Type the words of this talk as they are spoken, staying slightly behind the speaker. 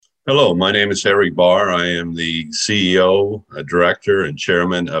Hello, my name is Harry Barr. I am the CEO, director, and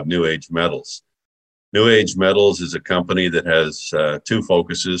chairman of New Age Metals. New Age Metals is a company that has two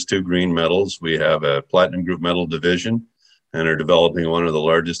focuses, two green metals. We have a platinum group metal division and are developing one of the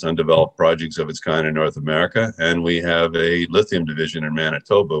largest undeveloped projects of its kind in North America. And we have a lithium division in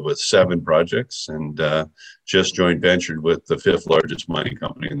Manitoba with 7 projects and just joint ventured with the 5th largest mining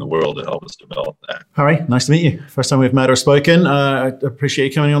company in the world to help us develop that. Harry, nice to meet you. First time we've met or spoken. I appreciate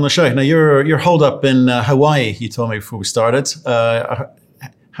you coming on the show. Now, you're holed up in Hawaii, you told me before we started. How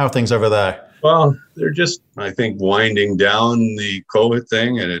are things over there? Well, they're just, I think, winding down the COVID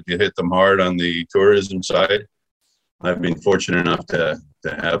thing, and it hit them hard on the tourism side. I've been fortunate enough to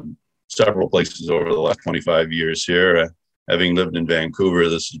have several places over the last 25 years here. Having lived in Vancouver,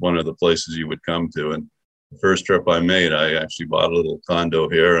 this is one of the places you would come to. And the first trip I made, I actually bought a little condo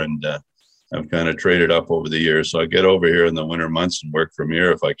here, and I've kind of traded up over the years. So I get over here in the winter months and work from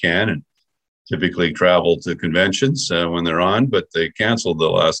here if I can, and typically travel to conventions when they're on, but they canceled the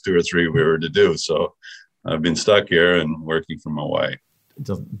last 2 or 3 we were to do. So I've been stuck here and working from Hawaii.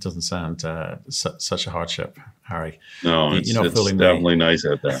 It doesn't sound such a hardship, Harry. No, it's definitely nice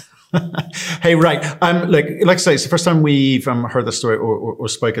out there. Hey, right. Like I say, it's the first time we've heard the story or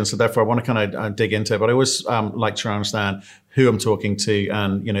spoken, so therefore I want to kind of dig into it. But I always like to understand who I'm talking to,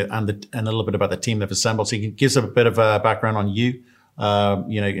 and and a little bit about the team they've assembled. So you can give us a bit of a background on you,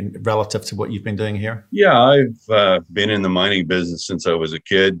 relative to what you've been doing here. Yeah, I've been in the mining business since I was a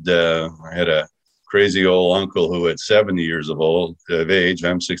kid. I had a crazy old uncle who at 70 years of age,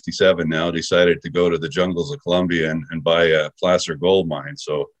 I'm 67 now, decided to go to the jungles of Colombia and buy a placer gold mine.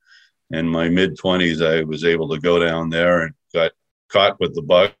 So in my mid 20s, I was able to go down there and got caught with the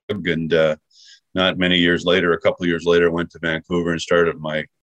bug. And not many years later, a couple of years later, went to Vancouver and started my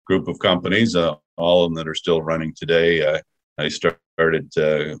group of companies, all of them that are still running today. I started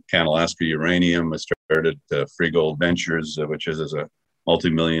Canalaska Uranium. I started Free Gold Ventures, which is a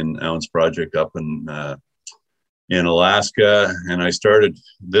multi-million ounce project up in Alaska. And I started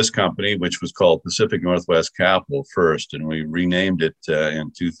this company, which was called Pacific Northwest Capital first, and we renamed it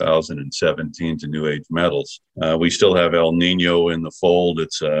in 2017 to New Age Metals. We still have El Nino in the fold.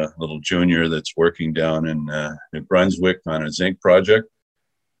 It's a little junior that's working down in New Brunswick on a zinc project.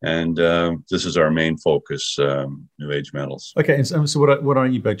 And this is our main focus, New Age Metals. Okay, and so what are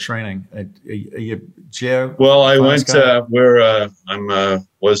you by training? Are you geo? Well, I went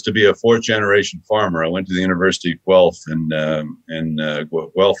was to be a 4th generation farmer. I went to the University of Guelph in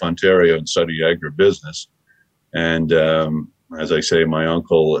Guelph, Ontario, and studied agribusiness. And as I say, my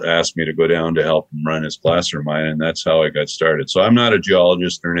uncle asked me to go down to help him run his placer mine, and that's how I got started. So I'm not a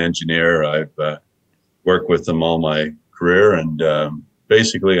geologist or an engineer. I've worked with them all my career, and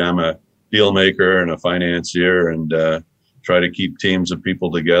basically, I'm a deal maker and a financier, and try to keep teams of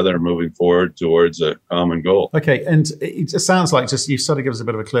people together moving forward towards a common goal. Okay, and it sounds like you sort of give us a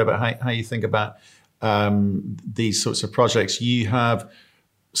bit of a clue about how you think about these sorts of projects. You have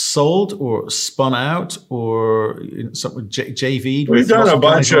sold or spun out or JV. We've done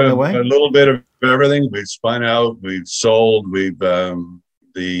a little bit of everything. We've spun out, we've sold, we've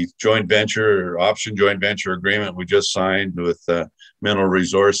the joint venture or option joint venture agreement we just signed with Mineral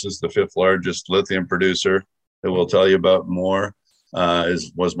Resources, the 5th largest lithium producer that we'll tell you about more,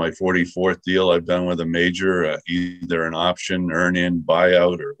 was my 44th deal I've done with a major, either an option, earn-in,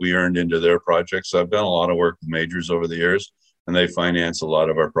 buyout, or we earned into their projects. So I've done a lot of work with majors over the years, and they finance a lot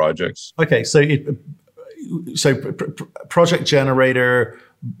of our projects. Okay, so project generator,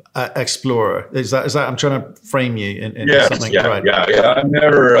 explorer, is that I'm trying to frame you in something. Right? Yeah. I've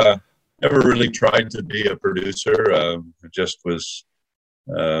never really tried to be a producer. It just was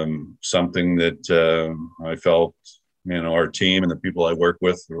something that I felt, our team and the people I work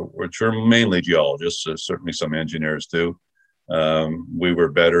with, which are mainly geologists, certainly some engineers too, we were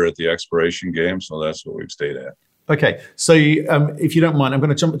better at the exploration game, so that's what we've stayed at. Okay, so if you don't mind, I'm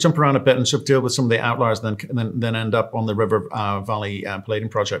going to jump around a bit and sort of deal with some of the outliers, and then end up on the River Valley Palladium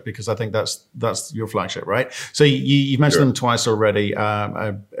project, because I think that's your flagship, right? So you've mentioned them twice already.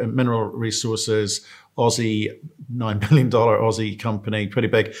 Mineral Resources, Aussie, $9 billion Aussie company, pretty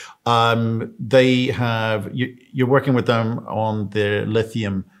big. You're working with them on the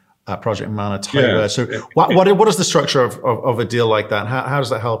lithium project in Manitoba. Yeah. So what is the structure of a deal like that? How does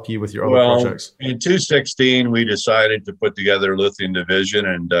that help you with your other projects? In 2016, we decided to put together a lithium division,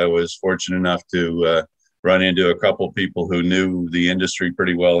 and I was fortunate enough to run into a couple of people who knew the industry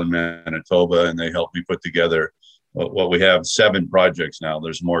pretty well in Manitoba, and they helped me put together what we have 7 projects now.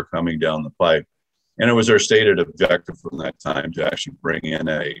 There's more coming down the pipe. And it was our stated objective from that time to actually bring in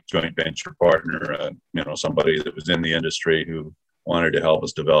a joint venture partner, somebody that was in the industry who wanted to help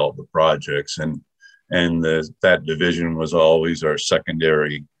us develop the projects. And that division was always our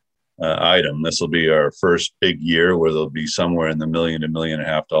secondary item. This will be our first big year where there'll be somewhere in the $1 to $1.5 million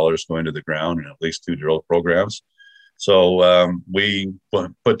going to the ground and at least 2 drill programs. So we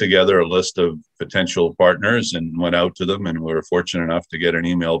put together a list of potential partners and went out to them, and we were fortunate enough to get an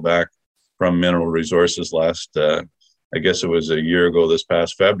email back from Mineral Resources last, I guess it was a year ago this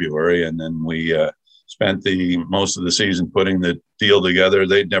past February, and then we spent most of the season putting the deal together.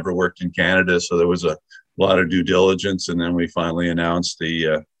 They'd never worked in Canada, so there was a lot of due diligence, and then we finally announced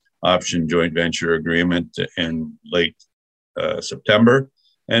the option joint venture agreement in late September,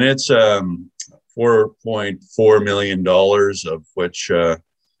 and it's $4.4 million, of which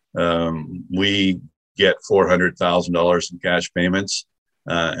we get $400,000 in cash payments,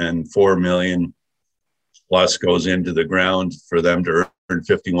 and $4 million plus goes into the ground for them to earn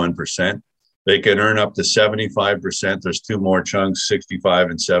 51%. They can earn up to 75%. There's 2 more chunks, 65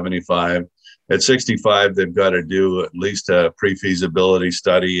 and 75. At 65, they've got to do at least a pre-feasibility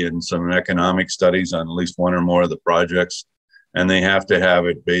study and some economic studies on at least 1 or more of the projects. And they have to have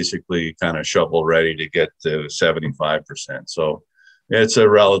it basically kind of shovel ready to get to 75%. So it's a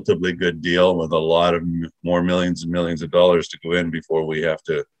relatively good deal with a lot of more millions and millions of dollars to go in before we have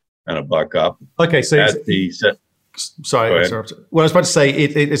to kind of buck up. Okay, so sorry. Well, I was about to say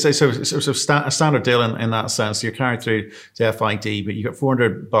it's a sort of standard deal in that sense. You're carried through to FID, but you got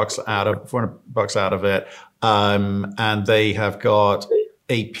 $400 out of it, and they have got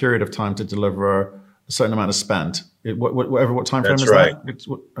a period of time to deliver a certain amount of spend. What time frame is right.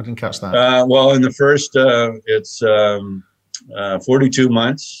 that? I didn't catch that. Well, in the first, it's 42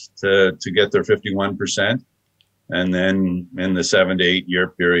 months to get their 51%, and then in the 7 to 8 year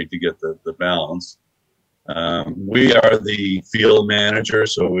period to get the balance. We are the field manager,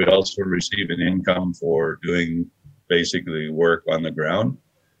 so we also receive an income for doing basically work on the ground,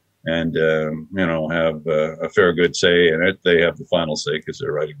 and have a fair good say in it. They have the final say because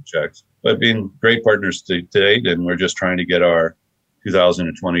they're writing checks. But being great partners to date, and we're just trying to get our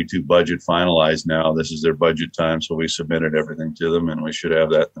 2022 budget finalized now. This is their budget time, so we submitted everything to them, and we should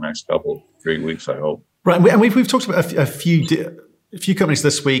have that the next 3 weeks, I hope. Right, and we've talked about a few companies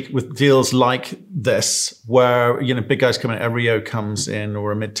this week with deals like this, where big guys come in, a Rio comes in,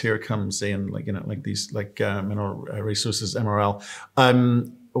 or a mid-tier comes in, like Mineral Resources, MRL,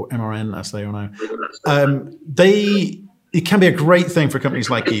 or MRN as they are now. It can be a great thing for companies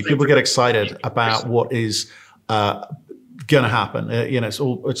like you. People get excited about what is going to happen. It's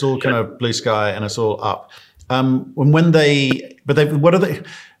all kind of blue sky and it's all up. When they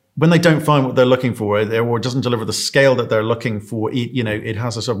don't find what they're looking for, or it doesn't deliver the scale that they're looking for, it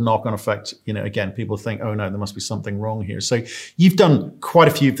has a sort of knock-on effect. Again, people think, oh no, there must be something wrong here. So you've done quite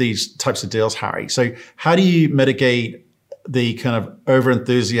a few of these types of deals, Harry. So how do you mitigate the kind of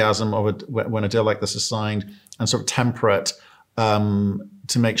over-enthusiasm of it when a deal like this is signed, and sort of temper it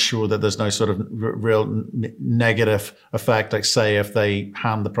to make sure that there's no sort of real negative effect, like say if they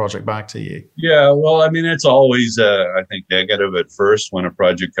hand the project back to you? Yeah, well, I mean, it's always, I think, negative at first when a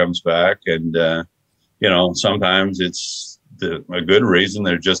project comes back. And, sometimes it's a good reason.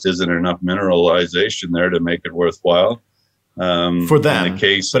 There just isn't enough mineralization there to make it worthwhile. For them,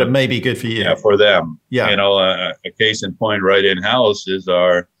 but it may be good for you. Yeah, for them. Yeah. A case in point right in-house is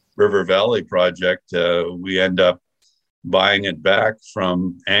our River Valley project. We end up buying it back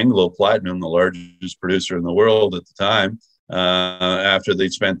from Anglo Platinum, the largest producer in the world at the time, after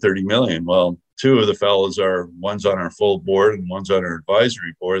they'd spent $30 million. Well, 2 of the fellows one's on our full board and one's on our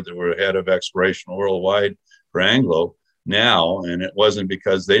advisory board that were head of exploration worldwide for Anglo now. And it wasn't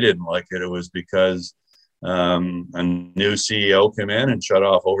because they didn't like it. It was because a new CEO came in and shut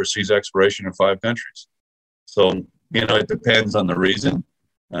off overseas exploration in 5 countries. So, it depends on the reason.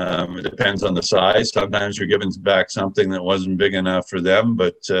 It depends on the size. Sometimes you're giving back something that wasn't big enough for them,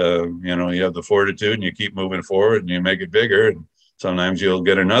 but you have the fortitude and you keep moving forward and you make it bigger. And sometimes you'll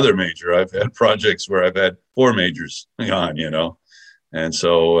get another major. I've had projects where I've had 4 majors on, and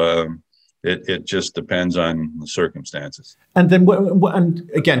so it just depends on the circumstances. And then, and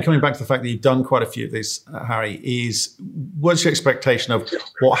again, coming back to the fact that you've done quite a few of these, Harry, what's your expectation of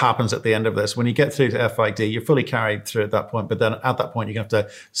what happens at the end of this? When you get through to FID, you're fully carried through at that point, but then at that point, you're going to have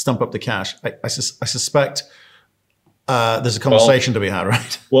to stump up the cash. I suspect there's a conversation to be had,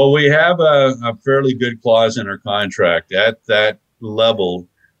 right? Well, we have a fairly good clause in our contract. At that level,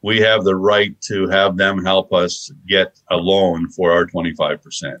 we have the right to have them help us get a loan for our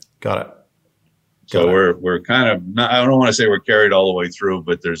 25%. Got it. So we're kind of, I don't want to say we're carried all the way through,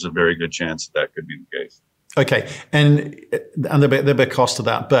 but there's a very good chance that could be the case. Okay, and there'll be a cost to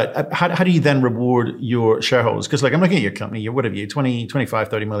that, but how do you then reward your shareholders? Because like I'm looking at your company, you're, what have you, 20, 25,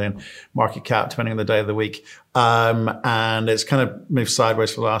 30 million market cap, depending on the day of the week. And it's kind of moved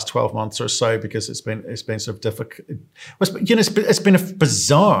sideways for the last 12 months or so because it's been sort of difficult. It's been a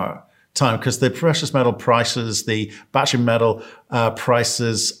bizarre time because the precious metal prices, the battery metal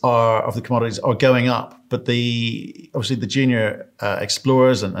prices of the commodities are going up, but obviously the junior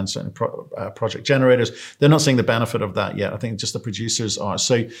explorers and certain project generators, they're not seeing the benefit of that yet. I think just the producers are.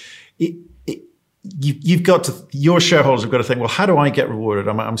 So your shareholders have got to think, well, how do I get rewarded?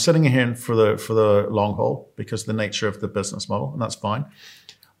 I'm sitting here for the long haul because of the nature of the business model, and that's fine.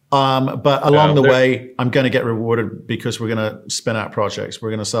 But along the way, I'm going to get rewarded because we're going to spin out projects. We're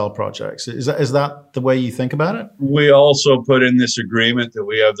going to sell projects. Is that the way you think about it? We also put in this agreement that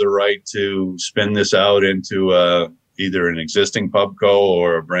we have the right to spin this out into either an existing pubco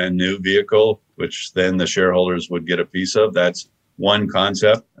or a brand new vehicle, which then the shareholders would get a piece of. That's one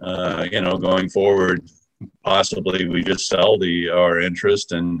concept. Going forward, possibly we just sell our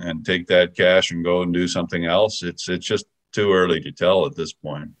interest and take that cash and go and do something else. It's just too early to tell at this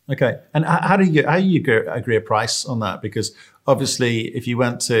point. Okay. And how do you agree a price on that? Because obviously if you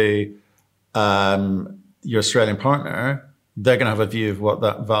went to your Australian partner, they're going to have a view of what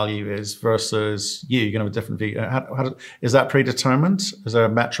that value is versus you're going to have a different view. Is that predetermined? Is there a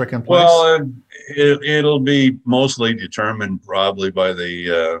metric in place? Well, it'll be mostly determined probably by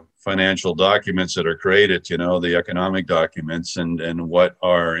the financial documents that are created, the economic documents and what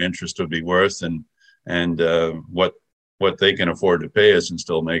our interest would be worth and what they can afford to pay us and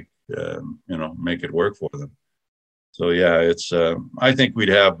still make it work for them. So yeah, it's I think we'd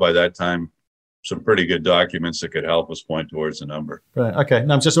have by that time some pretty good documents that could help us point towards a number. Right. Okay.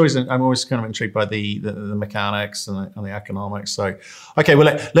 No, I'm always kind of intrigued by the mechanics and the economics. So, okay.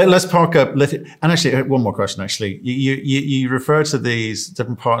 Well, let's park up lithium. And actually, one more question. Actually, you refer to these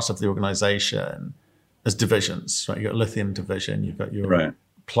different parts of the organization as divisions, right? You've got a lithium division. You've got your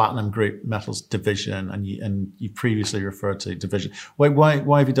platinum group metals division, and you previously referred to division. Why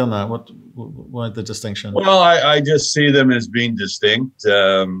have you done that? Why the distinction? Well, I just see them as being distinct,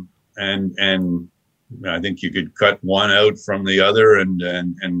 and I think you could cut one out from the other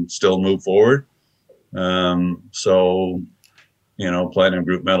and still move forward. So, platinum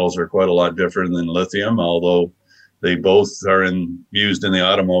group metals are quite a lot different than lithium, although they both are used in the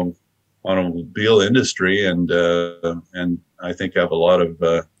automobile industry and I think have a lot of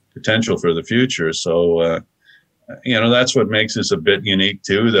potential for the future. So, that's what makes us a bit unique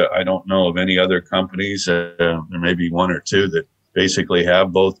too, that I don't know of any other companies, there may be one or two that basically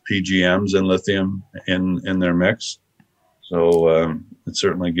have both PGMs and lithium in their mix. So it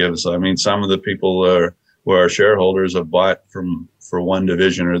certainly gives, some of the people who are shareholders have bought for one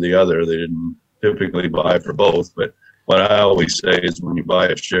division or the other. They didn't typically buy for both, but what I always say is when you buy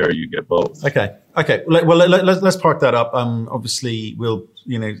a share, you get both. Okay. Well, let's park that up. Obviously, we'll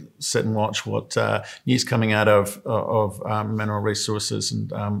sit and watch what news coming out of Mineral Resources,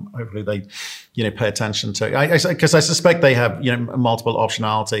 and hopefully they pay attention to. Because I suspect they have multiple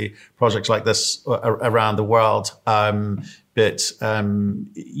optionality projects like this around the world. But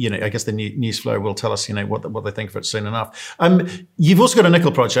I guess the news flow will tell us what they think of it soon enough. You've also got a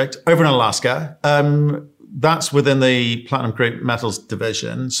nickel project over in Alaska. That's within the Platinum Group Metals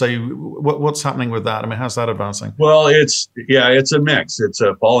division. So what's happening with that? How's that advancing? Well, it's a mix. It's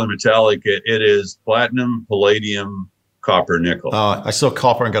a polymetallic. It is platinum, palladium, copper, nickel. Oh, I saw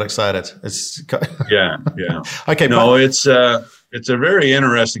copper and got excited. Yeah. Okay. No, it's a very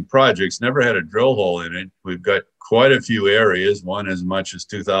interesting project. It's never had a drill hole in it. We've got quite a few areas, one as much as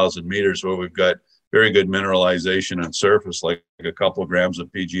 2,000 meters, where we've got very good mineralization on surface, like a couple of grams of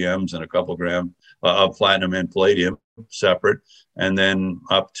PGMs and a couple of grams of platinum and palladium separate, and then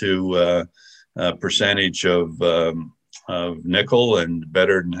up to a percentage of nickel and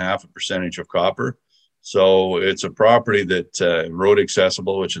better than half a percentage of copper. So it's a property that road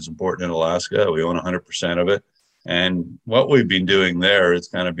accessible, which is important in Alaska. We own 100% of it. And what we've been doing there, it's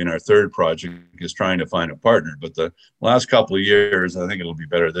kind of been our third project, is trying to find a partner. But the last couple of years, I think it'll be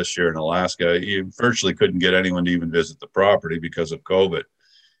better this year in Alaska. You virtually couldn't get anyone to even visit the property because of COVID.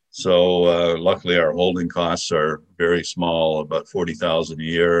 So luckily, our holding costs are very small, about $40,000 a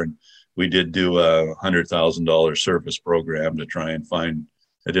year. And we did do a $100,000 surface program to try and find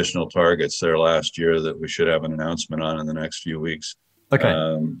additional targets there last year that we should have an announcement on in the next few weeks. Okay.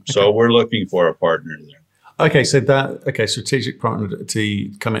 So we're looking for a partner there. Okay, so strategic partner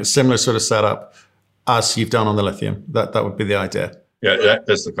to come in, similar sort of setup as you've done on the lithium. That would be the idea. Yeah,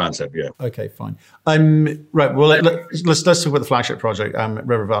 that's the concept. Yeah. Okay, fine. Right. Well, let's talk about the flagship project,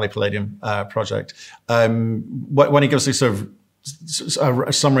 River Valley Palladium project. Why don't you give us a sort of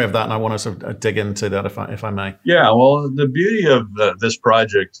a summary of that, and I want to sort of dig into that if I may. Yeah. Well, the beauty of this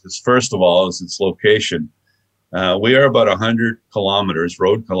project is, first of all, is its location. We are about 100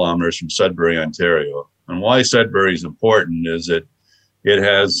 road kilometers from Sudbury, Ontario. And why Sudbury is important is that it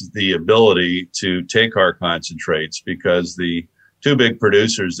has the ability to take our concentrates, because the two big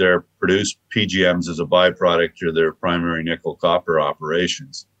producers there produce PGMs as a byproduct of their primary nickel copper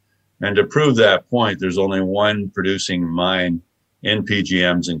operations. And to prove that point, there's only one producing mine in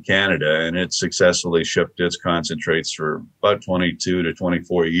PGMs in Canada, and it successfully shipped its concentrates for about 22 to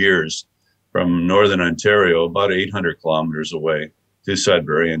 24 years from Northern Ontario, about 800 kilometers away, to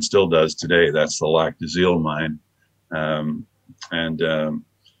Sudbury, and still does today. That's the Lac des Îles mine.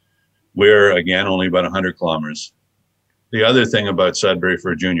 We're, again, only about 100 kilometers. The other thing about Sudbury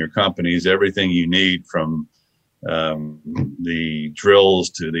for a junior company is everything you need, from the drills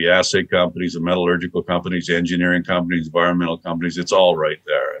to the assay companies, the metallurgical companies, engineering companies, environmental companies, it's all right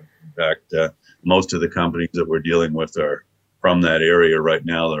there. In fact, most of the companies that we're dealing with are from that area right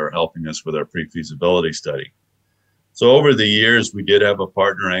now that are helping us with our pre-feasibility study. So over the years, we did have a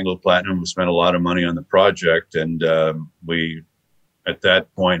partner, Anglo Platinum, who spent a lot of money on the project, and we, at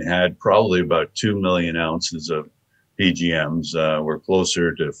that point, had probably about 2 million ounces of PGMs. We're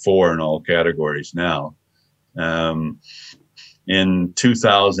closer to 4 in all categories now. In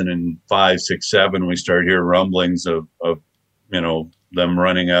 2005, 6, 7, we started hearing rumblings of them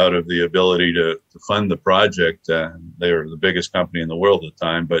running out of the ability to fund the project. They were the biggest company in the world at the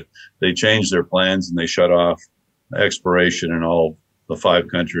time, but they changed their plans and they shut off exploration in all the 5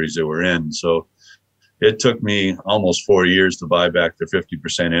 countries they were in. So it took me almost 4 years to buy back their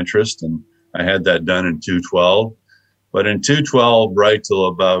 50% interest, and I had that done in 2012. But in 2012, right till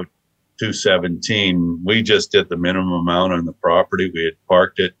about 2017, we just did the minimum amount on the property. We had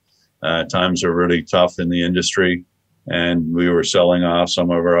parked it. Times are really tough in the industry, and we were selling off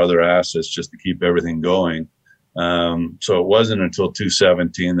some of our other assets just to keep everything going. So it wasn't until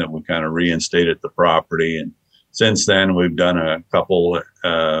 2017 that we kind of reinstated the property. And since then, we've done a couple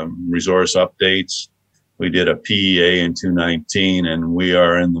resource updates. We did a PEA in 2019, and we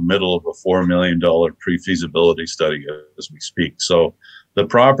are in the middle of a $4 million pre-feasibility study as we speak. So the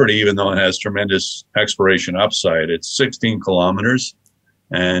property, even though it has tremendous exploration upside, it's 16 kilometers,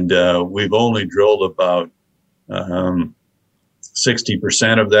 and we've only drilled about 60%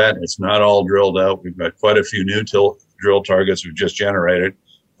 of that. It's not all drilled out. We've got quite a few new drill targets we've just generated.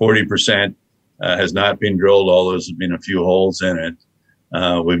 40% has not been drilled, although there's been a few holes in it.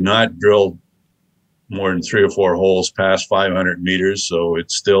 We've not drilled more than 3 or 4 holes past 500 meters, so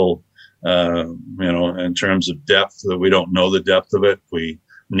it's still, in terms of depth, we don't know the depth of it. We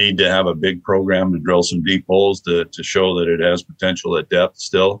need to have a big program to drill some deep holes to show that it has potential at depth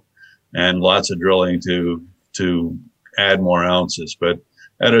still, and lots of drilling to add more ounces. But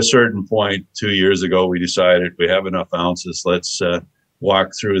at a certain point 2 years ago, we decided we have enough ounces. Let's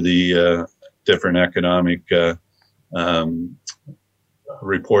walk through the different economic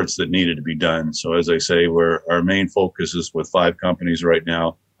reports that needed to be done. So as I say, our main focus is with 5 companies right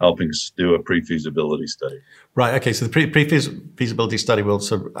now, helping us do a pre-feasibility study. Right. Okay. So the pre-feasibility study will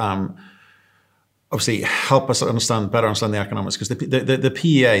sort of, obviously help us better understand the economics, because the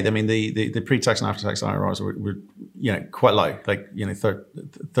PEA, I mean, the pre-tax and after-tax IRRs were quite low, like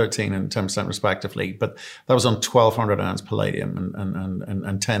 13 and 10% respectively. But that was on 1,200 ounce palladium and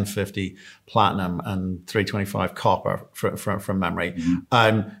 1050 platinum and 325 copper from memory.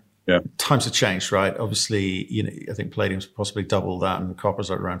 Mm-hmm. Yeah. Times have changed, right? Obviously, I think palladium's possibly double that, and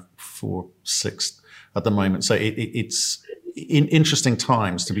copper's at around 4-6 at the moment. So it's in interesting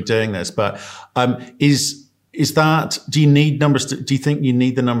times to be doing this. But is that? Do you need numbers? Do you think you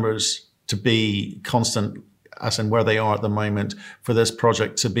need the numbers to be constant, as in where they are at the moment, for this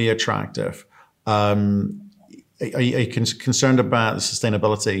project to be attractive? Are you concerned about the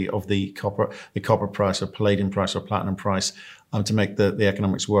sustainability of the copper price, or palladium price, or platinum price, to make the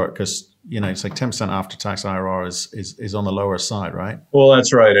economics work? Because it's like 10% after tax IRR is on the lower side, right? Well,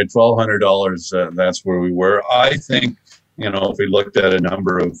 that's right. At $1,200, that's where we were. I think if we looked at a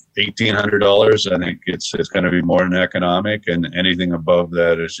number of $1,800, I think it's going to be more than economic, and anything above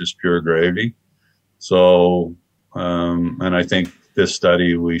that is just pure gravy. So, and I think this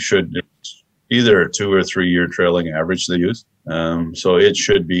study, we should either a 2 or 3 year trailing average they use. So it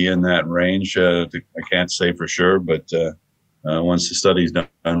should be in that range. I can't say for sure, but once the study's done,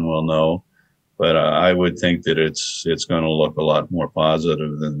 we'll know. But I would think that it's going to look a lot more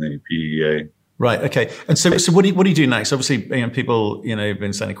positive than the PEA. Right. Okay. And so what do you do next? Obviously, people have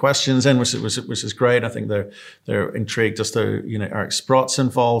been sending questions in, which is great. I think they're intrigued as to Eric Sprott's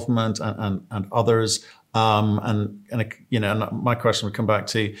involvement and others. And my question would come back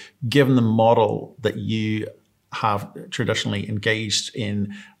to, given the model that you have traditionally engaged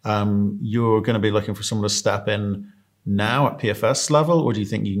in, you're going to be looking for someone to step in now at PFS level, or do you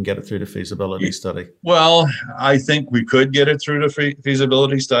think you can get it through the feasibility study? Well, I think we could get it through the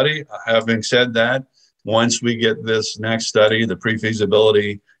feasibility study. Having said that, once we get this next study, the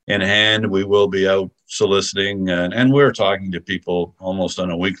pre-feasibility in hand, we will be out soliciting, and we're talking to people almost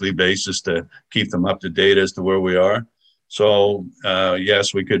on a weekly basis to keep them up to date as to where we are. So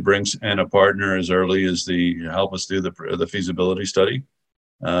yes, we could bring in a partner as early as help us do the feasibility study.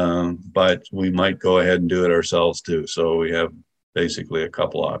 But we might go ahead and do it ourselves too. So we have basically a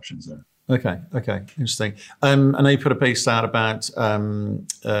couple options there. Okay, interesting. I know you put a piece out about an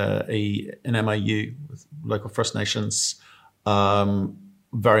MOU with local First Nations,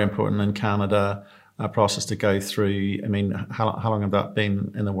 very important in Canada, a process to go through. I mean, how long have that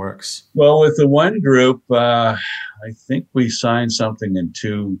been in the works? Well, with the one group, I think we signed something in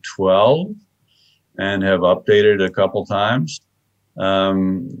 2012 and have updated a couple times.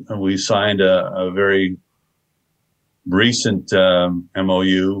 We signed a very recent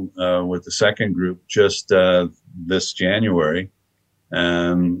MOU with the second group just this January.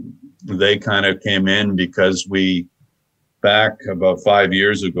 They kind of came in because back about 5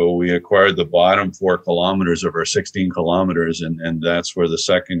 years ago, we acquired the bottom 4 kilometers of our 16 kilometers, and that's where the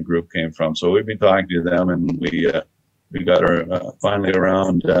second group came from. So we've been talking to them, and we got finally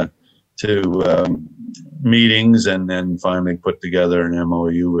around to meetings, and then finally put together an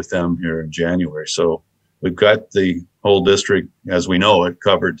MOU with them here in January. So we've got the whole district as we know it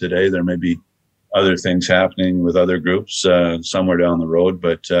covered today. There may be other things happening with other groups somewhere down the road,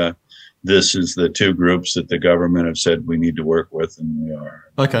 but this is the 2 groups that the government have said we need to work with, and we are.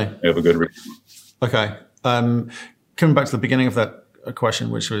 Okay. We have a good reason. Okay. Coming back to the beginning of that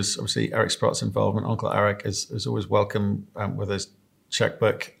question, which was obviously Eric Sprott's involvement. Uncle Eric is always welcome with his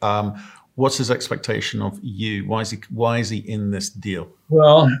checkbook. What's his expectation of you? Why is he in this deal?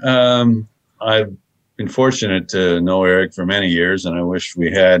 Well, I've been fortunate to know Eric for many years, and I wish we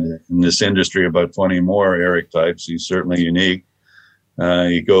had in this industry about 20 more Eric types. He's certainly unique.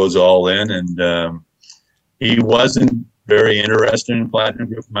 He goes all in, and he wasn't very interested in platinum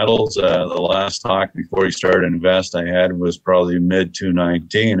group metals. The last talk before he started to invest I had was probably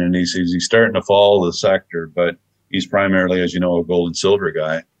mid-2019, and he says he's starting to follow the sector, but he's primarily, as you know, a gold and silver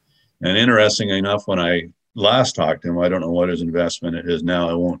guy. And interestingly enough, when I last talked to him, I don't know what his investment is now.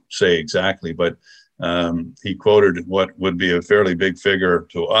 I won't say exactly, but he quoted what would be a fairly big figure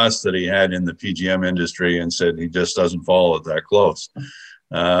to us that he had in the PGM industry, and said he just doesn't follow it that close.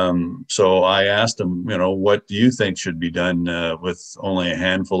 So I asked him, what do you think should be done with only a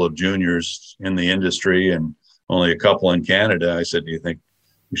handful of juniors in the industry and only a couple in Canada? I said, do you think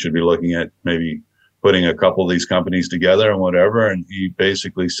we should be looking at maybe putting a couple of these companies together and whatever? And he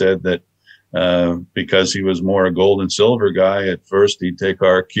basically said that because he was more a gold and silver guy at first, he'd take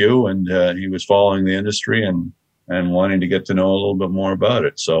our cue, and he was following the industry and wanting to get to know a little bit more about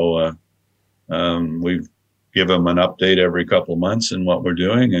it. So we've given him an update every couple of months in what we're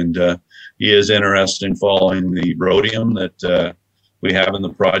doing, and he is interested in following the rhodium that we have in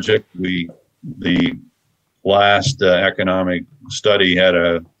the project. The last economic study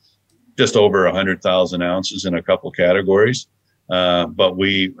had just over 100,000 ounces in a couple categories. But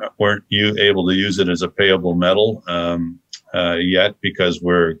we weren't able to use it as a payable metal yet, because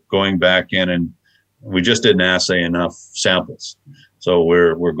we're going back in and we just didn't assay enough samples. So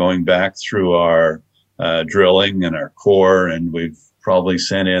we're going back through our drilling and our core, and we've probably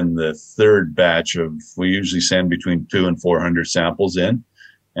sent in the 3rd batch we usually send between 200 and 400 samples in.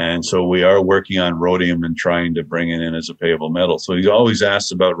 And so we are working on rhodium and trying to bring it in as a payable metal. So he always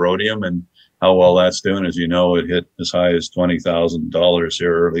asks about rhodium and how well that's doing. As you know, it hit as high as $20,000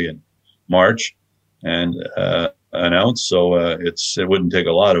 here early in March, and an ounce. So it wouldn't take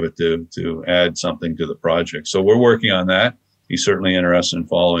a lot of it to add something to the project. So we're working on that. He's certainly interested in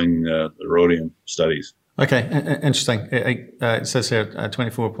following the rhodium studies. Okay, interesting. It says here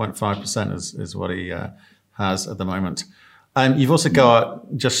 24.5% is what he has at the moment. You've also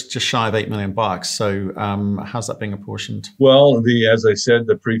got just shy of $8 million. So how's that being apportioned? Well, as I said,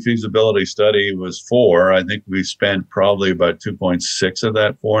 the pre-feasibility study was 4. I think we spent probably about 2.6 of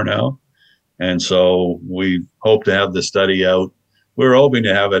that 4 now. And so we hope to have the study out. We're hoping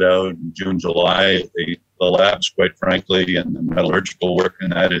to have it out in June, July. The labs, quite frankly, and the metallurgical work in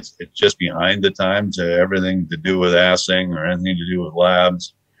that, it's just behind the times. Everything to do with assaying or anything to do with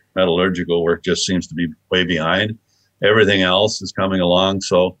labs metallurgical work just seems to be way behind. Everything else is coming along.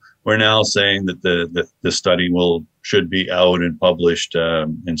 So we're now saying that the study should be out and published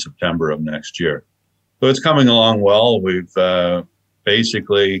in September of next year. So it's coming along well. We've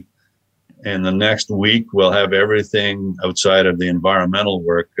basically, in the next week, we'll have everything outside of the environmental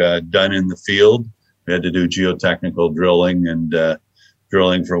work done in the field. We had to do geotechnical drilling and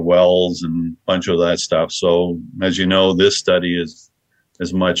drilling for wells and a bunch of that stuff. So as you know, this study is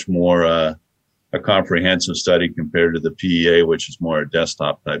much more a comprehensive study compared to the PEA, which is more a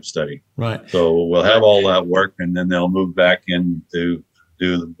desktop type study. Right. So we'll have all that work, and then they'll move back in to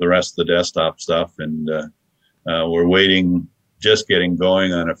do the rest of the desktop stuff. And we're just getting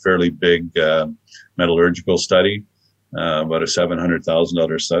going on a fairly big metallurgical study, about a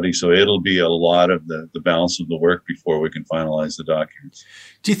 $700,000 study. So it'll be a lot of the balance of the work before we can finalize the documents.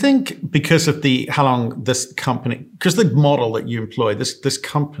 Do you think because of how long this company, because the model that you employ, this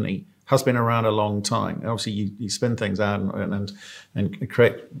company has been around a long time. Obviously, you spin things out and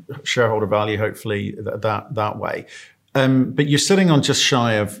create shareholder value, hopefully that way. But you're sitting on just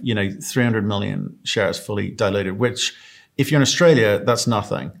shy of 300 million shares fully diluted, which, if you're in Australia, that's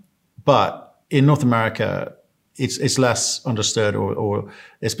nothing. But in North America, it's less understood or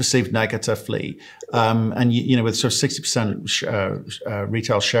it's perceived negatively. And with sort of 60%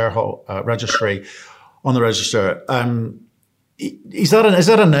 retail shareholder registry on the register. Is that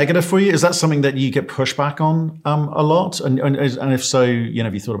a negative for you? Is that something that you get pushback on a lot? And if so,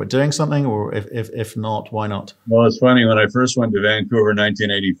 have you thought about doing something, or if not, why not? Well, it's funny. When I first went to Vancouver in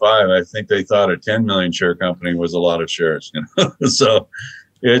 1985, I think they thought a 10 million share company was a lot of shares. So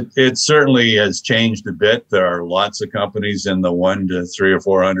it certainly has changed a bit. There are lots of companies in the 1 to 3 or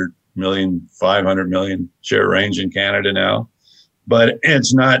 400 million, 500 million share range in Canada now, but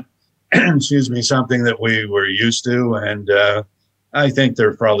it's not something that we were used to. And I think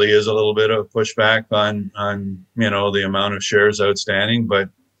there probably is a little bit of pushback on the amount of shares outstanding, but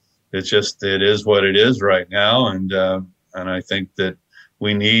it is what it is right now. And I think that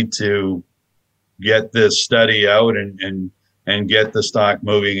we need to get this study out and get the stock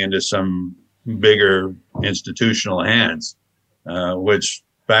moving into some bigger institutional hands, which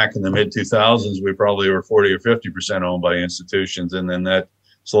back in the mid 2000s, we probably were 40 or 50% owned by institutions. And then that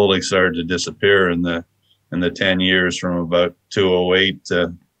slowly started to disappear in the 10 years from about 2008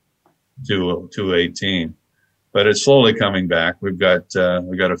 to 2018. But it's slowly coming back. We've got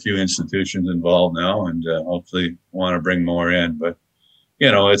a few institutions involved now, and hopefully want to bring more in. But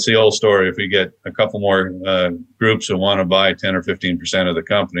it's the old story. If we get a couple more groups that want to buy 10 or 15% of the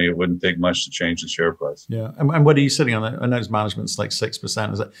company, it wouldn't take much to change the share price. Yeah. And what are you sitting on? I know management's like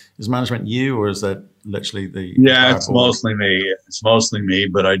 6%. Is management you, or is that literally the? Yeah, it's mostly me. It's mostly me,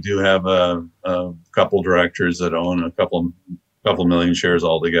 but I do have a couple directors that own a couple million shares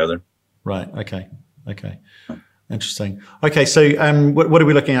altogether. Right. Okay. Interesting. Okay, so what are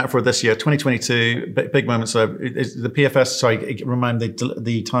we looking at for this year? 2022, big moment. So is the PFS, sorry, remind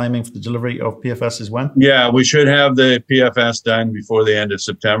the timing for the delivery of PFS is when? Yeah, we should have the PFS done before the end of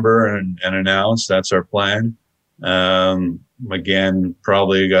September and announced. That's our plan. Again,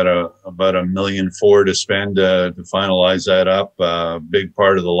 probably got about $1.4 million to spend to finalize that up. A big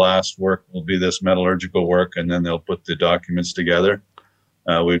part of the last work will be this metallurgical work, and then they'll put the documents together.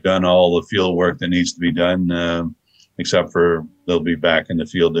 We've done all the field work that needs to be done, except for they'll be back in the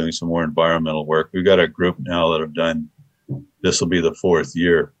field doing some more environmental work. We've got a group now that have done, this will be the 4th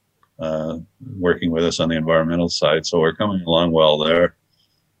year working with us on the environmental side. So we're coming along well there.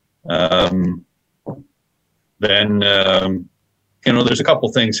 Then there's a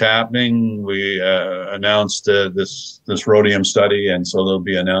couple things happening. We announced this rhodium study, and so there'll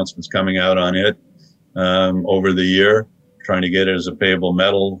be announcements coming out on it over the year, trying to get it as a payable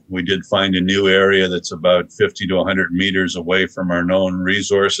metal. We did find a new area that's about 50 to 100 meters away from our known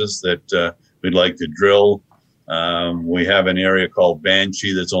resources that we'd like to drill. We have an area called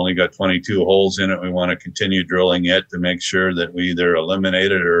Banshee that's only got 22 holes in it. We want to continue drilling it to make sure that we either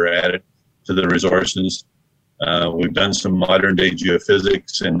eliminate it or add it to the resources. We've done some modern day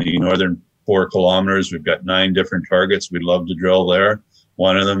geophysics in the northern 4 kilometers. We've got 9 different targets we'd love to drill there.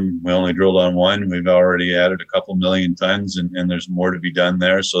 One of them, we only drilled on one. We've already added a couple million tons, and there's more to be done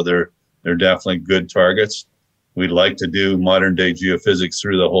there. So they're definitely good targets. We'd like to do modern day geophysics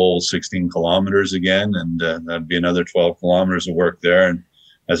through the whole 16 kilometers again, and that'd be another 12 kilometers of work there. And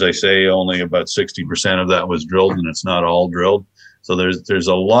as I say, only about 60% of that was drilled, and it's not all drilled. So there's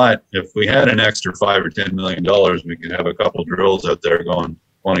a lot. If we had an extra $5 or $10 million, we could have a couple drills out there going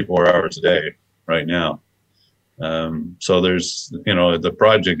 24 hours a day right now. So there's, the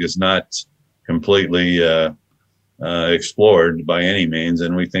project is not completely explored by any means,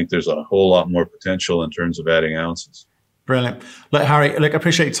 and we think there's a whole lot more potential in terms of adding ounces. Brilliant. Look, Harry, I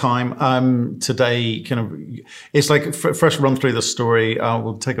appreciate your time today. Kind of, it's like for us to run through the story.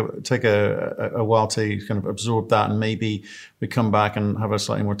 We'll take a while to kind of absorb that, and maybe we come back and have a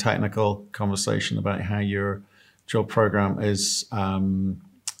slightly more technical conversation about how your job program has been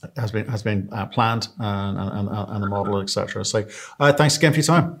planned and the model, etc. So, thanks again for your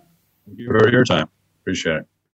time. Thank you for your time. Appreciate it.